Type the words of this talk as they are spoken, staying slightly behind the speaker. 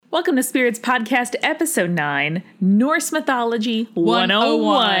Welcome to Spirits Podcast, Episode 9, Norse Mythology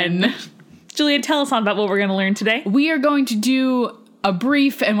 101. Julia, tell us all about what we're going to learn today. We are going to do a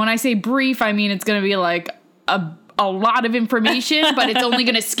brief, and when I say brief, I mean it's going to be like a lot of information, but it's only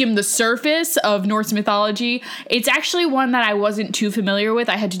going to skim the surface of Norse mythology. It's actually one that I wasn't too familiar with.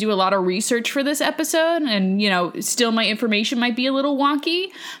 I had to do a lot of research for this episode, and, you know, still my information might be a little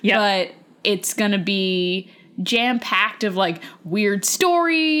wonky, but it's going to be jam-packed of, like, weird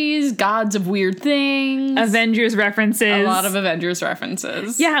stories, gods of weird things. Avengers references. A lot of Avengers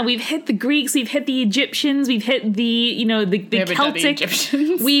references. Yeah, we've hit the Greeks, we've hit the Egyptians, we've hit the, you know, the Celtic.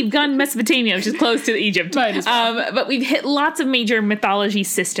 We've gone Mesopotamia, which is close to Egypt. Might as well. But we've hit lots of major mythology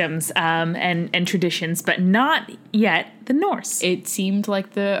systems and traditions, but not yet the Norse. It seemed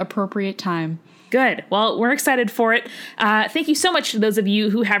like the appropriate time. Good. Well, we're excited for it. Thank you so much to those of you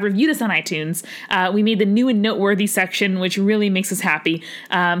who have reviewed us on iTunes. We made the new and noteworthy section, which really makes us happy,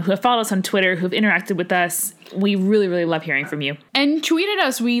 who have followed us on Twitter, who have interacted with us. We really, really love hearing from you. And tweet at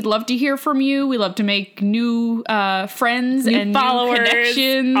us. We love to hear from you. We love to make new friends and followers, new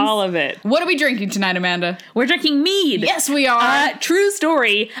connections. All of it. What are we drinking tonight, Amanda? We're drinking mead. Yes, we are. True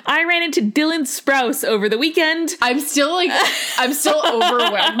story. I ran into Dylan Sprouse over the weekend. I'm still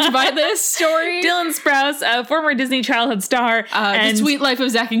overwhelmed by this story. Dylan Sprouse, a former Disney childhood star. The Sweet Life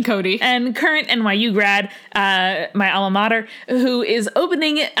of Zach and Cody. And current NYU grad, my alma mater, who is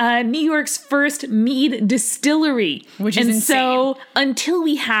opening New York's first mead distillery. Which is insane. So until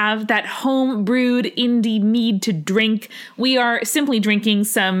we have that home brewed indie mead to drink, we are simply drinking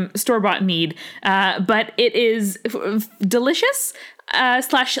some store-bought mead. But it is delicious. / a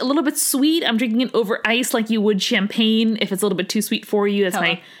little bit sweet. I'm drinking it over ice like you would champagne if it's a little bit too sweet for you.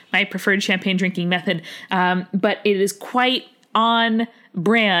 That's my preferred champagne drinking method. But it is quite on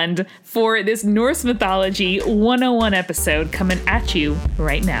brand for this Norse Mythology 101 episode coming at you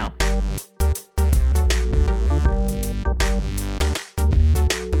right now.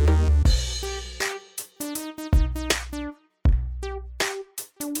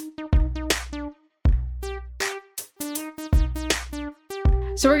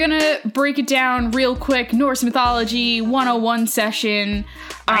 So we're going to break it down real quick. Norse Mythology 101 session.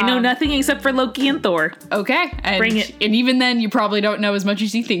 I know nothing except for Loki and Thor. Okay. Bring it. And even then, you probably don't know as much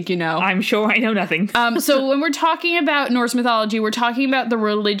as you think you know. I'm sure I know nothing. So when we're talking about Norse mythology, we're talking about the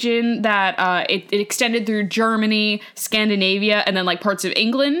religion that it extended through Germany, Scandinavia, and then like parts of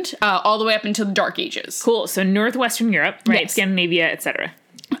England, all the way up into the Dark Ages. Cool. So Northwestern Europe, right? Yes. Scandinavia, etc.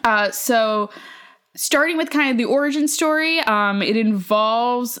 So starting with kind of the origin story, it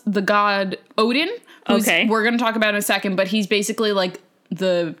involves the god Odin, who's we're going to talk about in a second, but he's basically like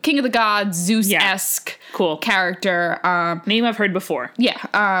the king of the gods, Zeus-esque character. Name I've heard before.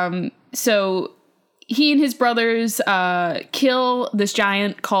 Yeah. So he and his brothers kill this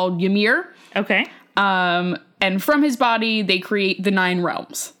giant called Ymir. Okay. And from his body, they create the 9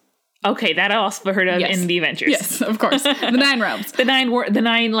 realms. Okay, that I also heard of in the Avengers. Yes, of course. The 9 realms. the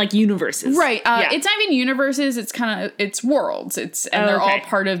nine like universes. Right. It's not even universes, it's worlds. They're all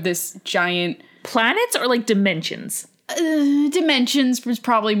part of this giant planets or like dimensions. Dimensions was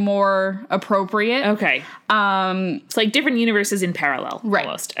probably more appropriate. Okay. It's like different universes in parallel. Right.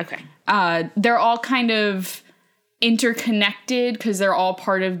 Almost. Okay. They're all kind of interconnected because they're all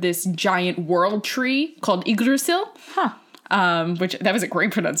part of this giant world tree called Yggdrasil. Huh. Which that was a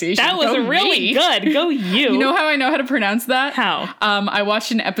great pronunciation. That was really good. Go you. You know how I know how to pronounce that? How? I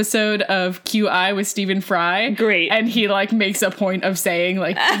watched an episode of QI with Stephen Fry. Great. And he like makes a point of saying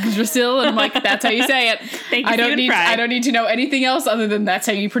like Yggdrasil, and I'm like, that's how you say it. Thank you, Stephen Fry. I don't need to know anything else other than that's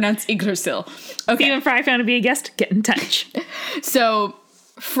how you pronounce Yggdrasil. Okay. Stephen Fry found to be a guest. Get in touch. So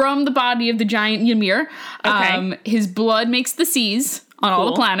from the body of the giant Ymir, his blood makes the seas on all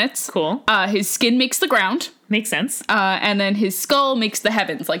the planets. Cool. His skin makes the ground. Makes sense. And then his skull makes the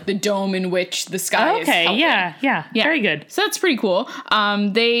heavens, like the dome in which the sky is held. Yeah. Very good. So that's pretty cool.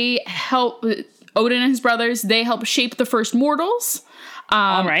 They help, Odin and his brothers, they help shape the first mortals.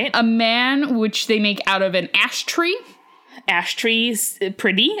 All right. A man, which they make out of an ash tree. Ash trees,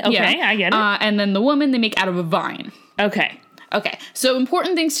 pretty. Okay, yeah. I get it. And then the woman, they make out of a vine. Okay, so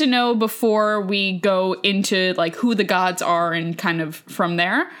important things to know before we go into like who the gods are and kind of from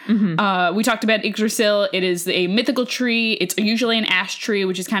there. Mm-hmm. We talked about Yggdrasil. It is a mythical tree. It's usually an ash tree,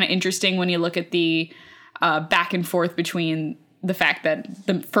 which is kind of interesting when you look at the back and forth between the fact that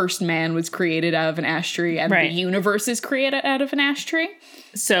the first man was created out of an ash tree and the universe is created out of an ash tree.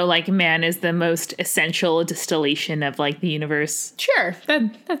 So, like, man is the most essential distillation of, like, the universe. Sure.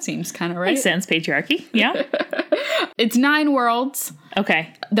 That seems kind of right. Makes sense. Patriarchy. Yeah. It's 9 worlds.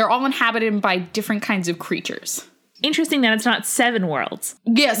 Okay. They're all inhabited by different kinds of creatures. Interesting that it's not 7 worlds.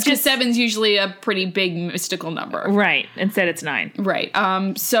 Yes, because 7's usually a pretty big mystical number. Right. Instead, it's 9. Right.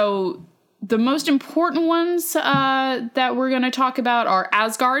 So the most important ones that we're going to talk about are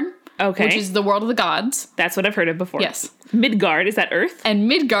Asgard. Okay. Which is the world of the gods. That's what I've heard of before. Yes. Midgard, is that Earth? And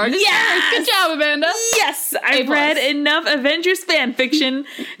Midgard is Earth. Good job, Amanda. Yes! I've read enough Avengers fan fiction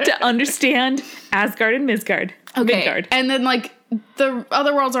to understand Asgard and Midgard. Okay. Midgard. And then, like, the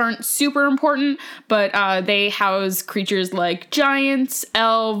other worlds aren't super important, but they house creatures like giants,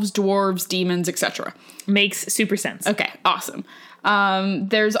 elves, dwarves, demons, etc. Makes super sense. Okay, awesome.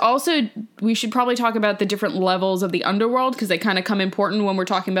 There's also, we should probably talk about the different levels of the underworld because they kind of come important when we're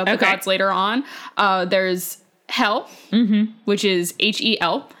talking about the gods later on. There's Hel, which is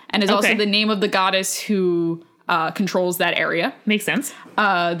Hel, and is also the name of the goddess who controls that area. Makes sense.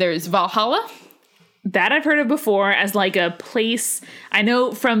 There's Valhalla. That I've heard of before as like a place. I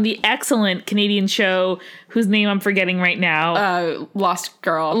know from the excellent Canadian show whose name I'm forgetting right now. Lost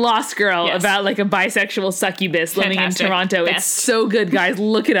Girl. Yes. About like a bisexual succubus living in Toronto. Best. It's so good, guys.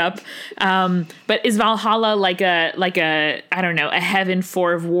 Look it up. But is Valhalla like a I don't know, a heaven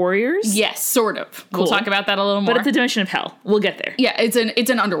for warriors? Yes, sort of. Cool. We'll talk about that a little more. But it's a dimension of hell. We'll get there. Yeah, it's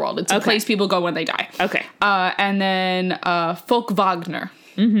an underworld. It's a place people go when they die. Okay. And then Folk Wagner.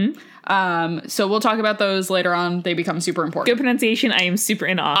 So we'll talk about those later on. They become super important. Good pronunciation. I am super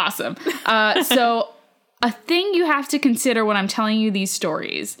in awe. Awesome. So a thing you have to consider when I'm telling you these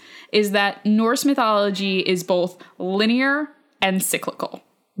stories is that Norse mythology is both linear and cyclical.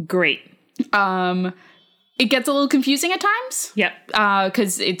 Great. It gets a little confusing at times. Yep.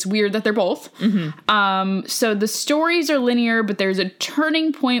 Because it's weird that they're both. So the stories are linear, but there's a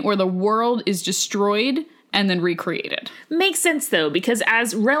turning point where the world is destroyed and then recreated. Makes sense, though, because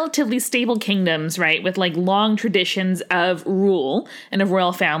as relatively stable kingdoms, right, with like long traditions of rule and of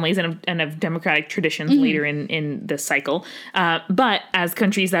royal families and of democratic traditions later in the cycle, but as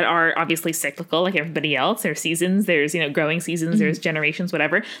countries that are obviously cyclical, like everybody else, there's seasons, there's, growing seasons, there's generations,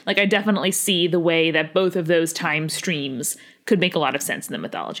 whatever. Like, I definitely see the way that both of those time streams could make a lot of sense in the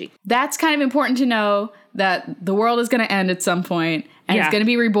mythology. That's kind of important to know, that the world is going to end at some point, and it's going to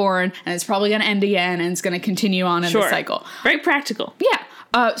be reborn, and it's probably going to end again, and it's going to continue on in the cycle. Very practical.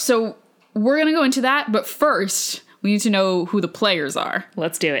 Yeah. So we're going to go into that, but first, we need to know who the players are.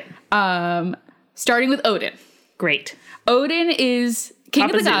 Let's do it. Starting with Odin. Great. Odin is king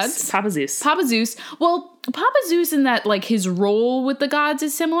Papa of the gods. Papa Zeus. Papa Zeus. Well, Papa Zeus in that, like, his role with the gods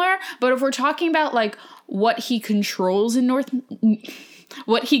is similar, but if we're talking about, like, what he controls in Norse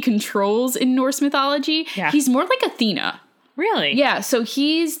mythology, he's more like Athena. Really? Yeah, so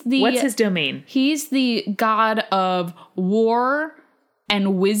he's the... What's his domain? He's the god of war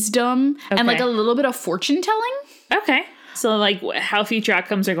and wisdom and like a little bit of fortune telling. Okay. So like how future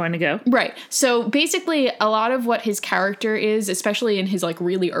outcomes are going to go. Right. So basically a lot of what his character is, especially in his like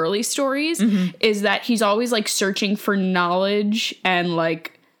really early stories, is that he's always like searching for knowledge and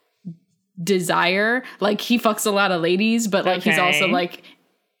like desire. Like he fucks a lot of ladies, but like he's also like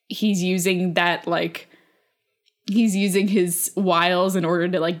he's using that like he's using his wiles in order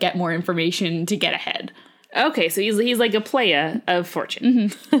to like get more information to get ahead. Okay, so he's like a playa of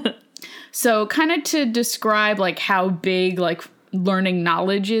fortune. So kind of to describe like how big like learning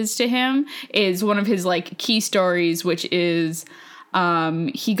knowledge is to him is one of his like key stories, which is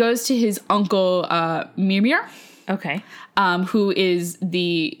he goes to his uncle Mimir. Okay. Who is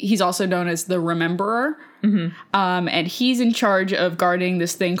he's also known as the Rememberer. And he's in charge of guarding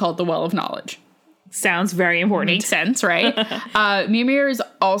this thing called the Well of Knowledge. Sounds very important. Makes sense, right? Mimir is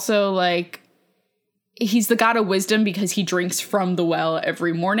also like, he's the god of wisdom because he drinks from the well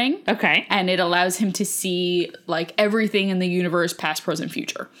every morning. Okay. And it allows him to see like everything in the universe, past, present,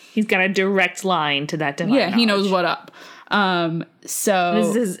 future. He's got a direct line to that divine knowledge. He knows what up.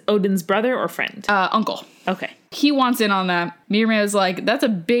 So this is Odin's brother or friend? Uncle. Okay. He wants in on that. Mimir is like, that's a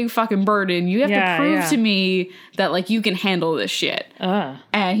big fucking burden. You have to prove to me that like you can handle this shit.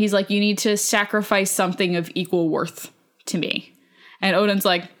 And he's like, you need to sacrifice something of equal worth to me. And Odin's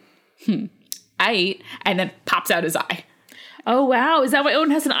like, aight, and then pops out his eye. Oh, wow. Is that why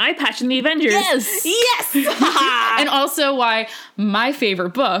Odin has an eye patch in the Avengers? Yes! And also why my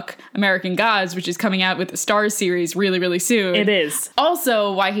favorite book, American Gods, which is coming out with the Stars series really, really soon. It is.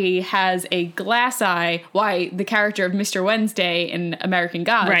 Also why he has a glass eye, why the character of Mr. Wednesday in American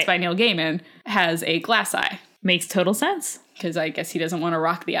Gods by Neil Gaiman has a glass eye. Makes total sense. Because I guess he doesn't want to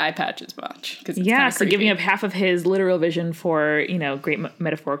rock the eye patch as much. So giving up half of his literal vision for, great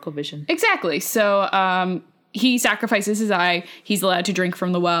metaphorical vision. Exactly. So he sacrifices his eye. He's allowed to drink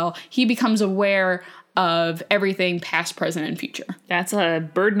from the well. He becomes aware of everything past, present, and future. That's a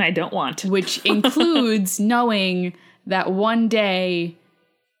burden I don't want. Which includes knowing that one day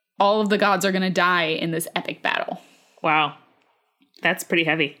all of the gods are going to die in this epic battle. Wow. That's pretty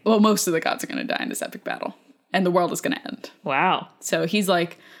heavy. Well, most of the gods are going to die in this epic battle. And the world is going to end. Wow. So he's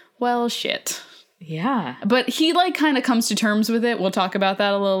like, well, shit. Yeah. But he, like, kind of comes to terms with it. We'll talk about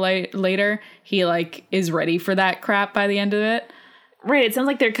that a little later. He, like, is ready for that crap by the end of it. Right. It sounds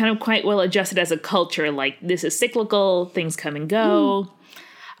like they're kind of quite well adjusted as a culture. Like, this is cyclical. Things come and go.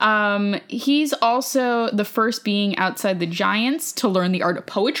 He's also the first being outside the giants to learn the art of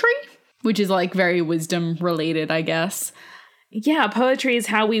poetry, which is, like, very wisdom related, I guess. Yeah, poetry is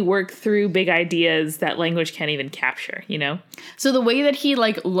how we work through big ideas that language can't even capture, you know? So the way that he,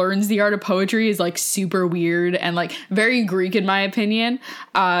 like, learns the art of poetry is, like, super weird and, like, very Greek in my opinion.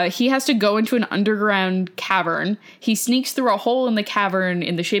 He has to go into an underground cavern. He sneaks through a hole in the cavern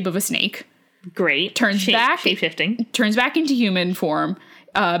in the shape of a snake. Great. Shape-shifting. Turns back into human form.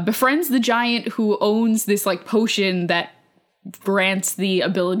 Befriends the giant who owns this, like, potion that grants the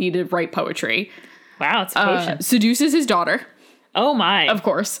ability to write poetry. Wow, it's a potion. Seduces his daughter. Oh my. Of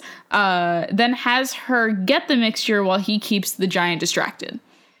course. Then has her get the mixture while he keeps the giant distracted.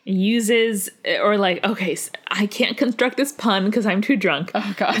 Uses, or like, okay, I can't construct this pun because I'm too drunk.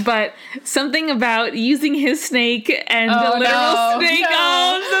 Oh, God. But something about using his snake and the literal snake. No.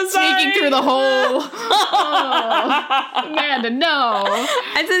 Oh, I'm so sorry. Sneaking through the hole. Amanda, no.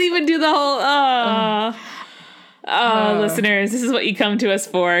 I didn't even do the whole, listeners, this is what you come to us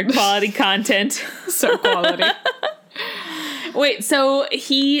for. Quality content. So quality. Wait, so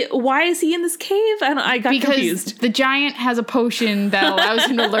why is he in this cave? I got confused. Because the giant has a potion that allows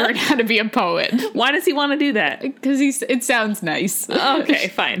him to learn how to be a poet. Why does he want to do that? Because it sounds nice. Okay,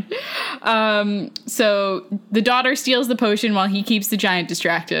 fine. So the daughter steals the potion while he keeps the giant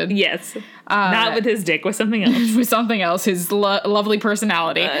distracted. Yes. Not with his dick, with something else. With something else, his lovely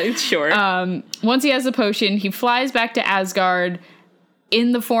personality. Sure. Once he has the potion, he flies back to Asgard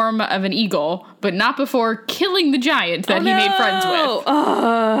in the form of an eagle, but not before killing the giant that he made friends with.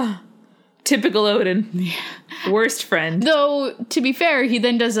 Typical Odin. Yeah. Worst friend. Though, to be fair, he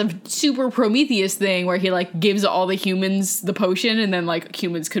then does a super Prometheus thing where he, like, gives all the humans the potion, and then, like,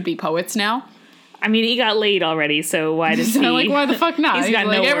 humans could be poets now. I mean, he got laid already, so why does he? Like, why the fuck not? He's got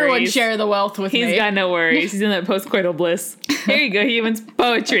like, no worries. Everyone share the wealth with me. He's got no worries. He's in that post-coital bliss. Here you go, humans.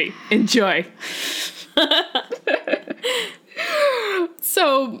 Poetry. Enjoy.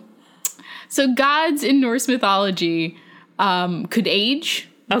 So gods in Norse mythology could age.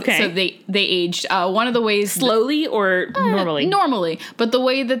 Okay. So they aged. One of the ways slowly or normally? Normally. But the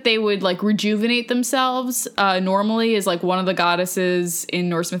way that they would, like, rejuvenate themselves normally is, like, one of the goddesses in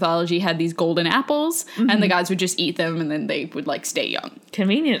Norse mythology had these golden apples, and the gods would just eat them, and then they would, like, stay young.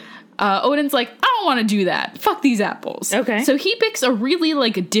 Convenient. Odin's like, I don't want to do that. Fuck these apples. Okay. So he picks a really,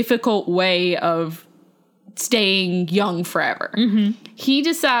 like, difficult way of staying young forever. He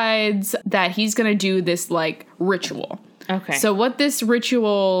decides that he's going to do this, like, ritual. Okay. So what this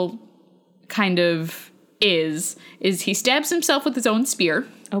ritual kind of is he stabs himself with his own spear.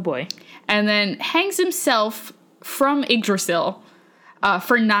 Oh, boy. And then hangs himself from Yggdrasil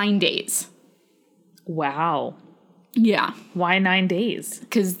for 9 days. Wow. Yeah. Why 9 days?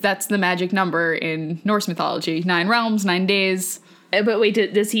 Because that's the magic number in Norse mythology. 9 realms, 9 days. But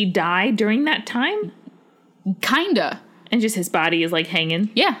wait, does he die during that time? Kinda. And just his body is, like, hanging?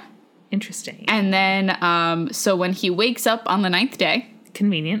 Yeah. Interesting. And then, so when he wakes up on the 9th day...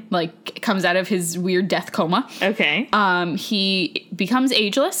 Convenient. Like, comes out of his weird death coma. Okay. He becomes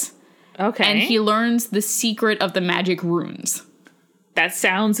ageless. Okay. And he learns the secret of the magic runes. That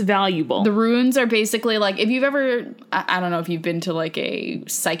sounds valuable. The runes are basically, like, if you've ever, I don't know if you've been to, like, a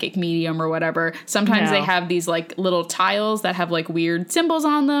psychic medium or whatever, sometimes they have these, like, little tiles that have, like, weird symbols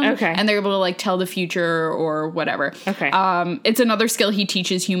on them. Okay. And they're able to, like, tell the future or whatever. Okay. It's another skill he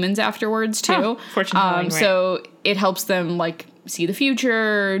teaches humans afterwards, too. Oh, fortune telling, right. So it helps them, like, see the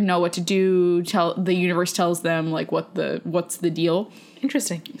future, know what to do, the universe tells them, like, what's the deal.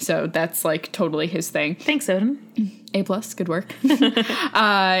 Interesting. So that's, like, totally his thing. Thanks, Odin. A+, good work.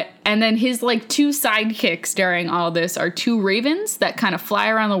 And then his, like, 2 sidekicks during all this are 2 ravens that kind of fly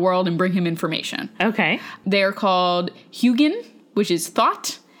around the world and bring him information. Okay. They're called Hugin, which is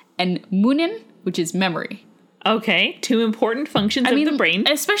thought, and Munin, which is memory. Okay. 2 important functions of the brain.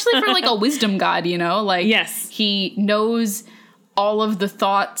 Especially for, like, a wisdom god, you know? Like, yes. He knows all of the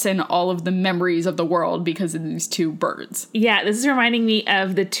thoughts and all of the memories of the world because of these two birds. Yeah, this is reminding me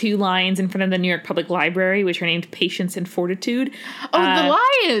of the two lions in front of the New York Public Library, which are named Patience and Fortitude. Oh, the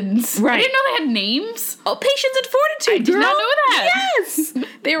lions! Right. I didn't know they had names. Oh, Patience and Fortitude, I did girl. not know that. Yes!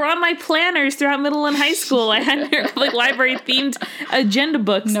 They were on my planners throughout middle and high school. I had New York Public Library themed agenda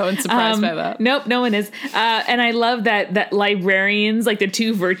books. No one's surprised by that. Nope, no one is. And I love that librarians, like the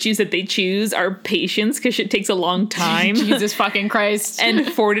two virtues that they choose are patience, because it takes a long time. Jesus fucking Christ.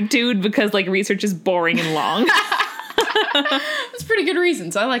 And fortitude, because like research is boring and long. That's pretty good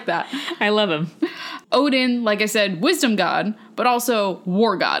reasons. I like that. I love him. Odin, like I said, wisdom god, but also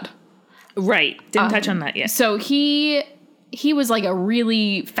war god. Right. Didn't touch on that yet. So he was like a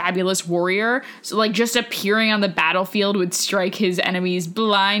really fabulous warrior. So like just appearing on the battlefield would strike his enemies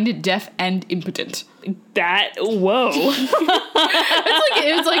blind, deaf, and impotent. Whoa.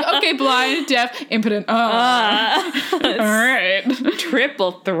 It's like, okay, blind, deaf, impotent. All right.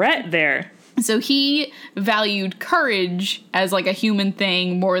 Triple threat there. So he valued courage as like a human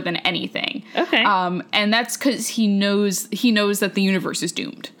thing more than anything. Okay. And that's because he knows that the universe is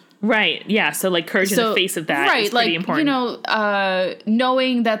doomed. Right. Yeah. So like courage in the face of that is pretty important. You know,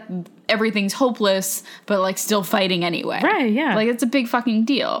 knowing that everything's hopeless, but like still fighting anyway. Right. Yeah. Like it's a big fucking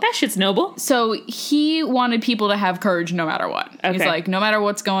deal. That shit's noble. So he wanted people to have courage no matter what. Okay. He's like, no matter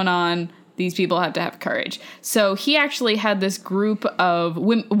what's going on, these people have to have courage. So he actually had this group of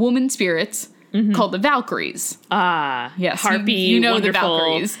woman spirits called the Valkyries. Ah, yes, harpy, you know wonderful, the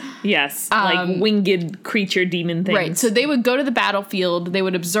Valkyries. Yes, like winged creature demon things. Right. So they would go to the battlefield. They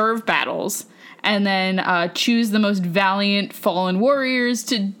would observe battles. And then choose the most valiant fallen warriors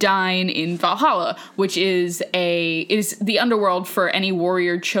to dine in Valhalla, which is the underworld for any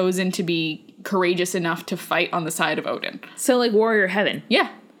warrior chosen to be courageous enough to fight on the side of Odin. So like warrior heaven. Yeah.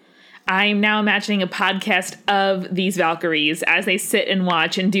 I'm now imagining a podcast of these Valkyries as they sit and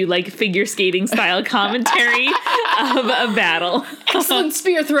watch and do like figure skating style commentary of a battle. Excellent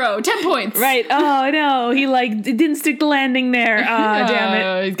spear throw, 10 points. Right. Oh no, he like didn't stick the landing there. Ah,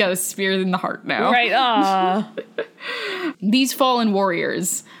 damn it. He's got a spear in the heart now. Right. Ah. These fallen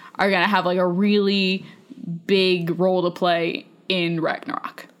warriors are gonna have like a really big role to play in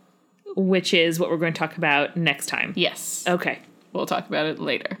Ragnarok. Which is what we're going to talk about next time. Yes. Okay. We'll talk about it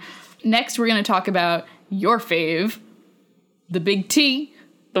later. Next, we're going to talk about your fave, the big T.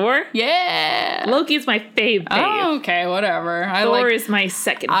 Thor? Yeah. Loki's my fave. Oh, okay, whatever. Thor is my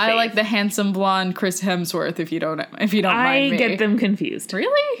second fave. I like the handsome blonde Chris Hemsworth, if you don't mind me. I get them confused.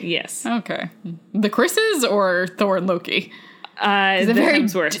 Really? Yes. Okay. The Chris's or Thor and Loki? The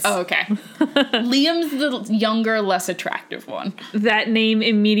Hemsworths. Oh, okay. Liam's the younger, less attractive one. That name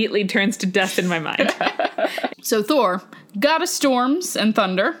immediately turns to dust in my mind. So Thor, god of storms and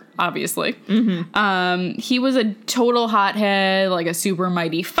thunder, obviously. Mm-hmm. He was a total hothead, like a super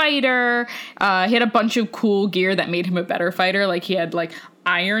mighty fighter. He had a bunch of cool gear that made him a better fighter. Like he had like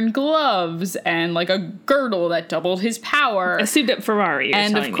iron gloves and like a girdle that doubled his power. A souped up Ferrari.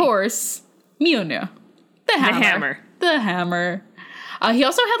 And of course, Mjolnir. The hammer. The hammer. He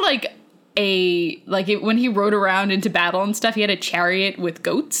also had like when he rode around into battle and stuff, he had a chariot with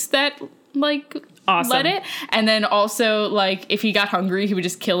goats that like awesome. led it. And then also like if he got hungry, he would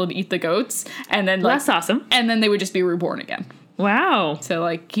just kill and eat the goats. And then like, that's awesome. And then they would just be reborn again. Wow. So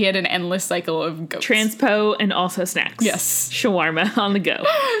like he had an endless cycle of goats. Transpo and also snacks. Yes. Shawarma on the go.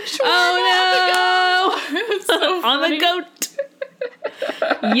 Oh no! It's so on the goat.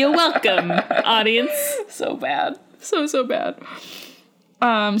 You're welcome, audience. So bad. So bad.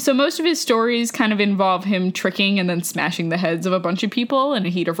 So most of his stories kind of involve him tricking and then smashing the heads of a bunch of people in a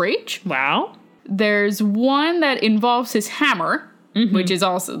heat of rage. Wow. There's one that involves his hammer, which is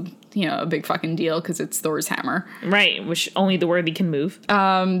also, you know, a big fucking deal because it's Thor's hammer. Right, which only the worthy can move.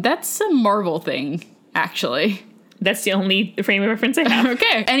 That's a Marvel thing, actually. That's the only frame of reference I have.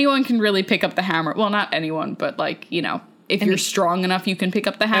 Okay. Anyone can really pick up the hammer. Well, not anyone, but like, you know, if you're strong enough, you can pick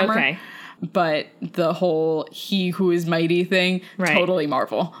up the hammer. Okay. But the whole he who is mighty thing, totally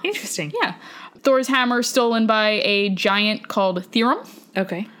Marvel. Interesting. Yeah. Thor's hammer stolen by a giant called Therum.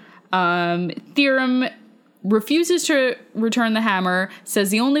 Okay. Therum refuses to return the hammer,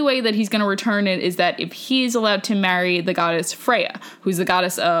 says the only way that he's going to return it is that if he is allowed to marry the goddess Freya, who's the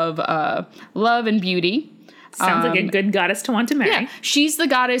goddess of love and beauty. Sounds like a good goddess to want to marry. Yeah, she's the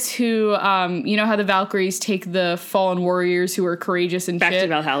goddess who, you know how the Valkyries take the fallen warriors who are courageous and back shit? to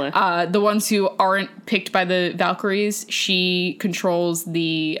Valhalla. The ones who aren't picked by the Valkyries, she controls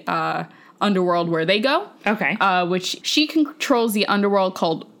the underworld where they go. Okay. Which she controls the underworld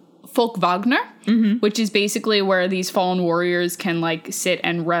called Folkvagner, which is basically where these fallen warriors can like sit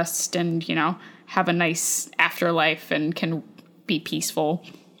and rest and, you know, have a nice afterlife and can be peaceful.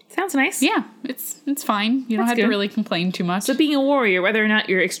 Sounds nice. Yeah, it's fine. You don't have to really complain too much. So being a warrior, whether or not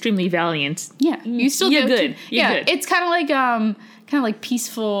you're extremely valiant, you still you're good. You're good. It's kind of like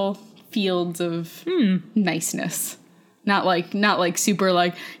peaceful fields of niceness. Not like super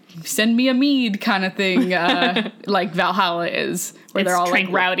like send me a mead kind of thing like Valhalla is, where they're all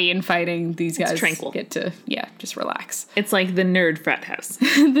tranquil. Like rowdy and fighting. These guys get to just relax. It's like the nerd frat house.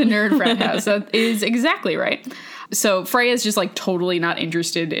 The nerd frat house. That is exactly right. So Freya's just like totally not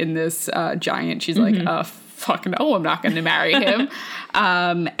interested in this giant. She's like, fuck no, I'm not going to marry him.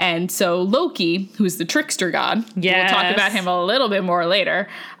 And so Loki, who's the trickster god, we'll talk about him a little bit more later,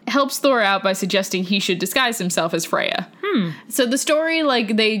 helps Thor out by suggesting he should disguise himself as Freya. So the story,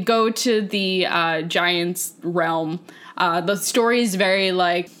 like, they go to the giant's realm. The story is very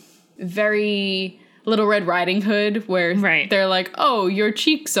Little Red Riding Hood, where they're like, oh, your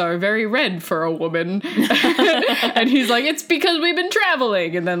cheeks are very red for a woman. And he's like, it's because we've been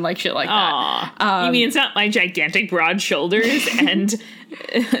traveling. And then, like, shit like that. You mean it's not my gigantic broad shoulders and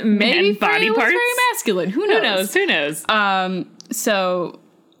maybe body Freya parts? Was very masculine. Who knows? Who knows? So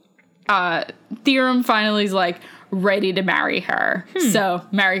Theorem finally is like ready to marry her. So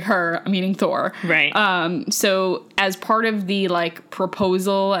marry her, meaning Thor. Right. So as part of the like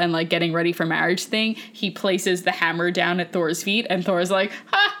proposal and like getting ready for marriage thing, he places the hammer down at Thor's feet, and Thor's like,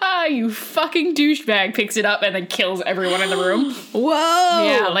 ha ha, you fucking douchebag, picks it up and then kills everyone in the room. Whoa.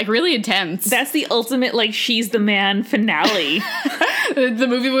 Yeah, like really intense. That's the ultimate like she's the man finale. The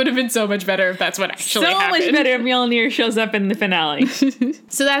movie would have been so much better if that's what actually happened. So much better if Mjolnir shows up in the finale.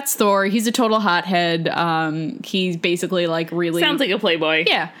 So that's Thor. He's a total hothead. He's basically like really... Sounds like a playboy.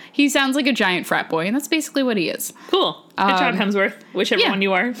 Yeah. He sounds like a giant frat boy, and that's basically what he is. Cool. Good job, Hemsworth. Whichever one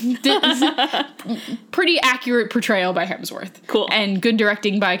you are. Pretty accurate portrayal by Hemsworth. Cool. And good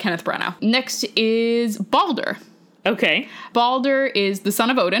directing by Kenneth Branagh. Next is Balder. Okay. Balder is the son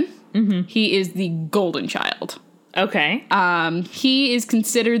of Odin. He is the golden child. Okay. He is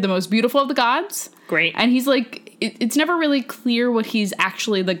considered the most beautiful of the gods. Great. And he's like, it's never really clear what he's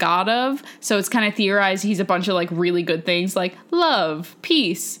actually the god of. So it's kind of theorized he's a bunch of like really good things like love,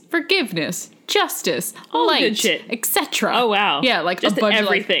 peace, forgiveness, justice, light, good shit, etc. Oh wow. Yeah, like just a bunch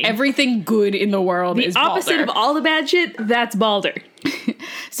everything. Of like, everything good in the world is Balder. The opposite of all the bad shit, that's Balder.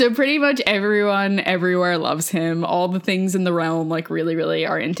 So pretty much everyone everywhere loves him. All the things in the realm like really, really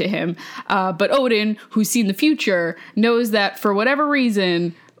are into him. But Odin, who's seen the future, knows that for whatever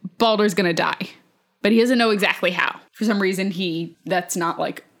reason, Balder's gonna die. But he doesn't know exactly how. For some reason, that's not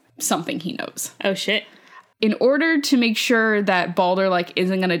like something he knows. Oh shit. In order to make sure that Balder like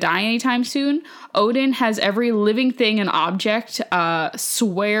isn't gonna die anytime soon, Odin has every living thing and object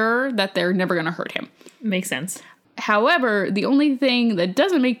swear that they're never gonna hurt him. Makes sense. However, the only thing that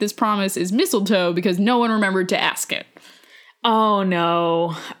doesn't make this promise is mistletoe, because no one remembered to ask it. Oh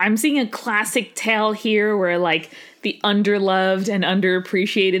no. I'm seeing a classic tale here where like the underloved and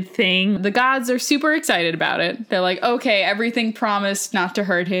underappreciated thing. The gods are super excited about it. They're like, okay, everything promised not to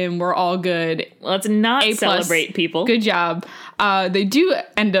hurt him. We're all good. Let's not A+. Celebrate people. Good job. They do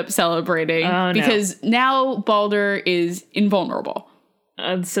end up celebrating because now Balder is invulnerable.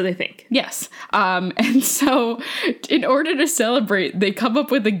 So they think. Yes. And so in order to celebrate, they come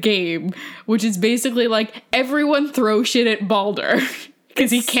up with a game, which is basically like everyone throw shit at Balder because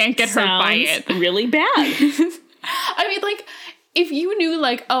he can't get hurt by it. Really bad. I mean, like, if you knew,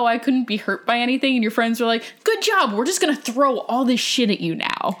 like, oh, I couldn't be hurt by anything, and your friends were like, good job, we're just gonna throw all this shit at you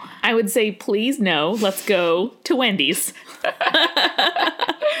now. I would say, please no, let's go to Wendy's.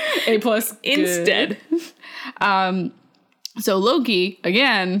 A plus instead. So Loki,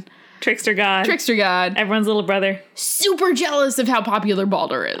 again... Trickster god. Everyone's little brother. Super jealous of how popular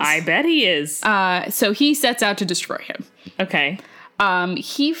Balder is. I bet he is. So he sets out to destroy him. Okay.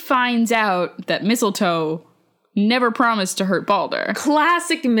 He finds out that mistletoe never promised to hurt Balder.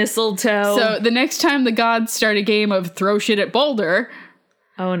 Classic mistletoe. So the next time the gods start a game of throw shit at Balder...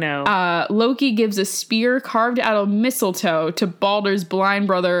 Oh no. Loki gives a spear carved out of mistletoe to Balder's blind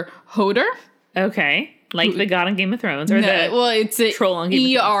brother Hodor. Okay. Like the god in Game of Thrones. Or it's a troll on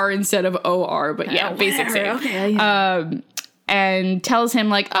Game of Thrones. Instead of OR, but yeah, basic same. Okay, yeah. And tells him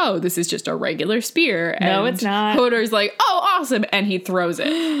like, oh, this is just a regular spear. And no, it's not. Hodor's like, oh, awesome. And he throws it.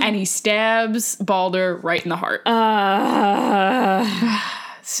 And he stabs Balder right in the heart.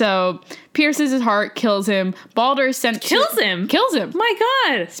 So pierces his heart, kills him. Balder is sent Kills him? My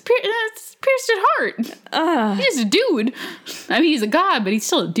god. It's pierced at heart. He's a dude. I mean, he's a god, but he's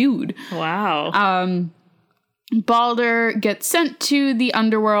still a dude. Wow. Balder gets sent to the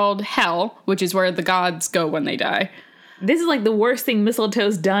underworld, Hell, which is where the gods go when they die. This is like the worst thing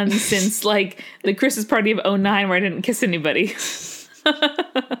mistletoe's done since like the Christmas party of 2009 where I didn't kiss anybody.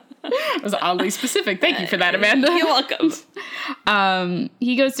 It was oddly specific. Thank you for that, Amanda. You're welcome.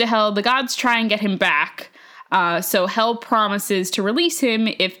 He goes to hell. The gods try and get him back. So hell promises to release him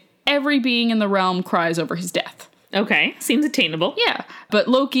if every being in the realm cries over his death. Okay, seems attainable. Yeah, but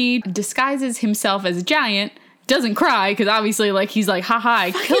Loki disguises himself as a giant, doesn't cry, because obviously, like, he's like, haha,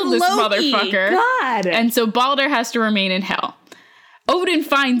 I killed this Loki, motherfucker. God. And so Balder has to remain in hell. Odin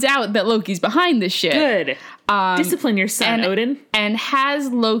finds out that Loki's behind this shit. Good. Discipline your son, Odin. And has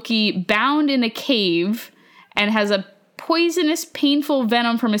Loki bound in a cave and has a poisonous, painful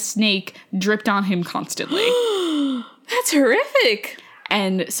venom from a snake dripped on him constantly. That's horrific.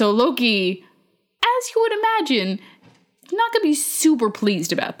 And so Loki, as you would imagine, not gonna be super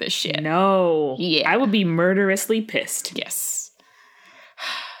pleased about this shit. No. Yeah. I would be murderously pissed. Yes.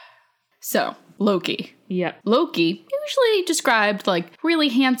 So, Loki. Yep. Loki, usually described like really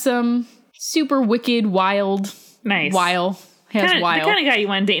handsome, super wicked, wild. Nice. Wild. The kind of guy you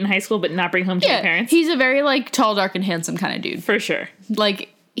want to date in high school but not bring home to your parents. He's a very like tall, dark, and handsome kind of dude. For sure. Like,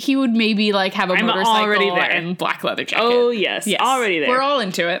 he would maybe like have a motorcycle already there. and black leather jacket. Oh, yes. Already there. We're all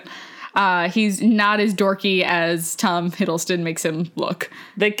into it. He's not as dorky as Tom Hiddleston makes him look.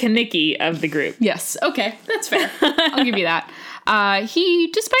 The Kaneki of the group. Yes. Okay. That's fair. I'll give you that. He,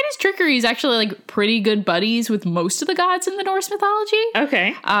 despite his trickery, is actually like pretty good buddies with most of the gods in the Norse mythology.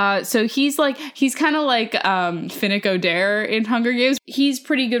 Okay. So he's kind of like Finnick Odair in Hunger Games. He's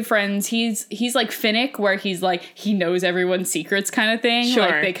pretty good friends. He's like Finnick, where he's like, he knows everyone's secrets kind of thing. Sure.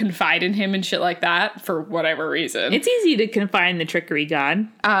 Like they confide in him and shit like that for whatever reason. It's easy to confide in the trickery god.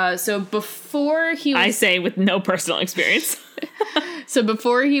 So before he was... I say with no personal experience. So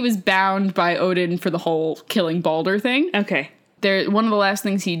before he was bound by Odin for the whole killing Balder thing. Okay. One of the last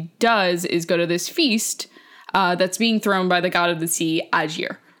things he does is go to this feast that's being thrown by the god of the sea,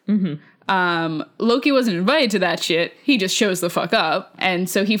 Aegir. Mm-hmm. Loki wasn't invited to that shit. He just shows the fuck up. And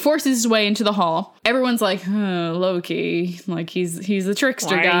so he forces his way into the hall. Everyone's like, Loki, like he's the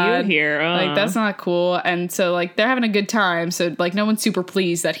trickster god. Why are you here? Like, that's not cool. And so like they're having a good time. So like no one's super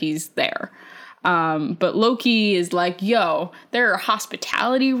pleased that he's there. But Loki is like, yo, there are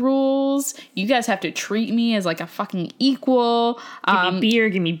hospitality rules. You guys have to treat me as like a fucking equal. Give me beer,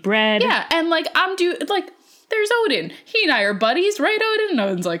 give me bread. Yeah, and like there's Odin. He and I are buddies, right, Odin? And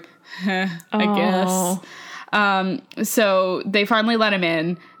Odin's like, I guess. So they finally let him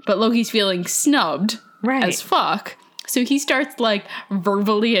in, but Loki's feeling snubbed as fuck. So he starts, like,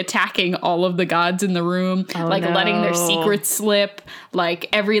 verbally attacking all of the gods in the room, letting their secrets slip, like,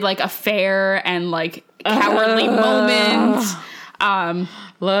 every, like, affair and, like, cowardly moment.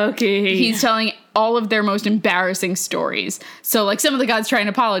 Loki. He's telling all of their most embarrassing stories. So, like, some of the gods try and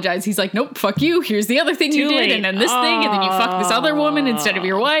apologize. He's like, nope, fuck you. Here's the other thing you did, and then this thing, and then you fucked this other woman instead of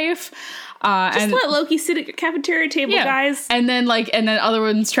your wife. Just let Loki sit at your cafeteria table, guys. And then other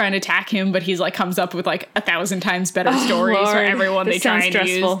ones try and attack him, but he's like comes up with like 1,000 times better stories for everyone they try and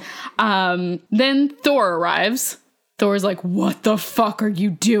use. Then Thor arrives. Thor's like, what the fuck are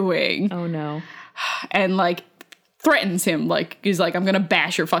you doing? Oh no. And like threatens him, like he's like, I'm gonna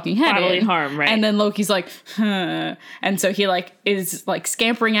bash your fucking head bodily in. harm, right? And then Loki's like, huh. And so he like is like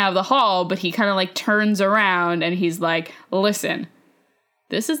scampering out of the hall, but he kind of like turns around and he's like, listen,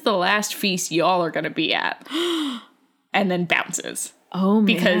 this is the last feast y'all are going to be at. And then bounces. Oh, man.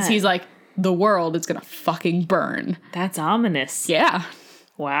 Because he's like, the world is going to fucking burn. That's ominous. Yeah.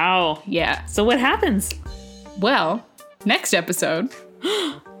 Wow. Yeah. So what happens? Well, next episode,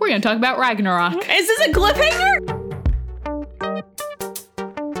 we're going to talk about Ragnarok. Is this a cliffhanger?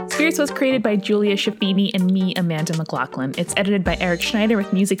 Spirits was created by Julia Shafini and me, Amanda McLaughlin. It's edited by Eric Schneider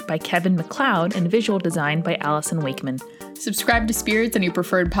with music by Kevin MacLeod and visual design by Allison Wakeman. Subscribe to Spirits on your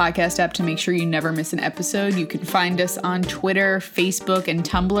preferred podcast app to make sure you never miss an episode. You can find us on Twitter, Facebook, and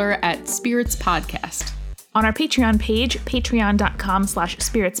Tumblr at Spirits Podcast. On our Patreon page,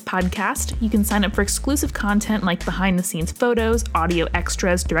 patreon.com/spiritspodcast, you can sign up for exclusive content like behind-the-scenes photos, audio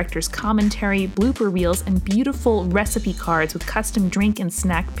extras, director's commentary, blooper reels, and beautiful recipe cards with custom drink and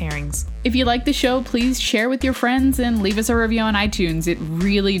snack pairings. If you like the show, please share with your friends and leave us a review on iTunes. It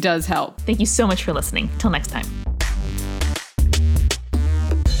really does help. Thank you so much for listening. Till next time.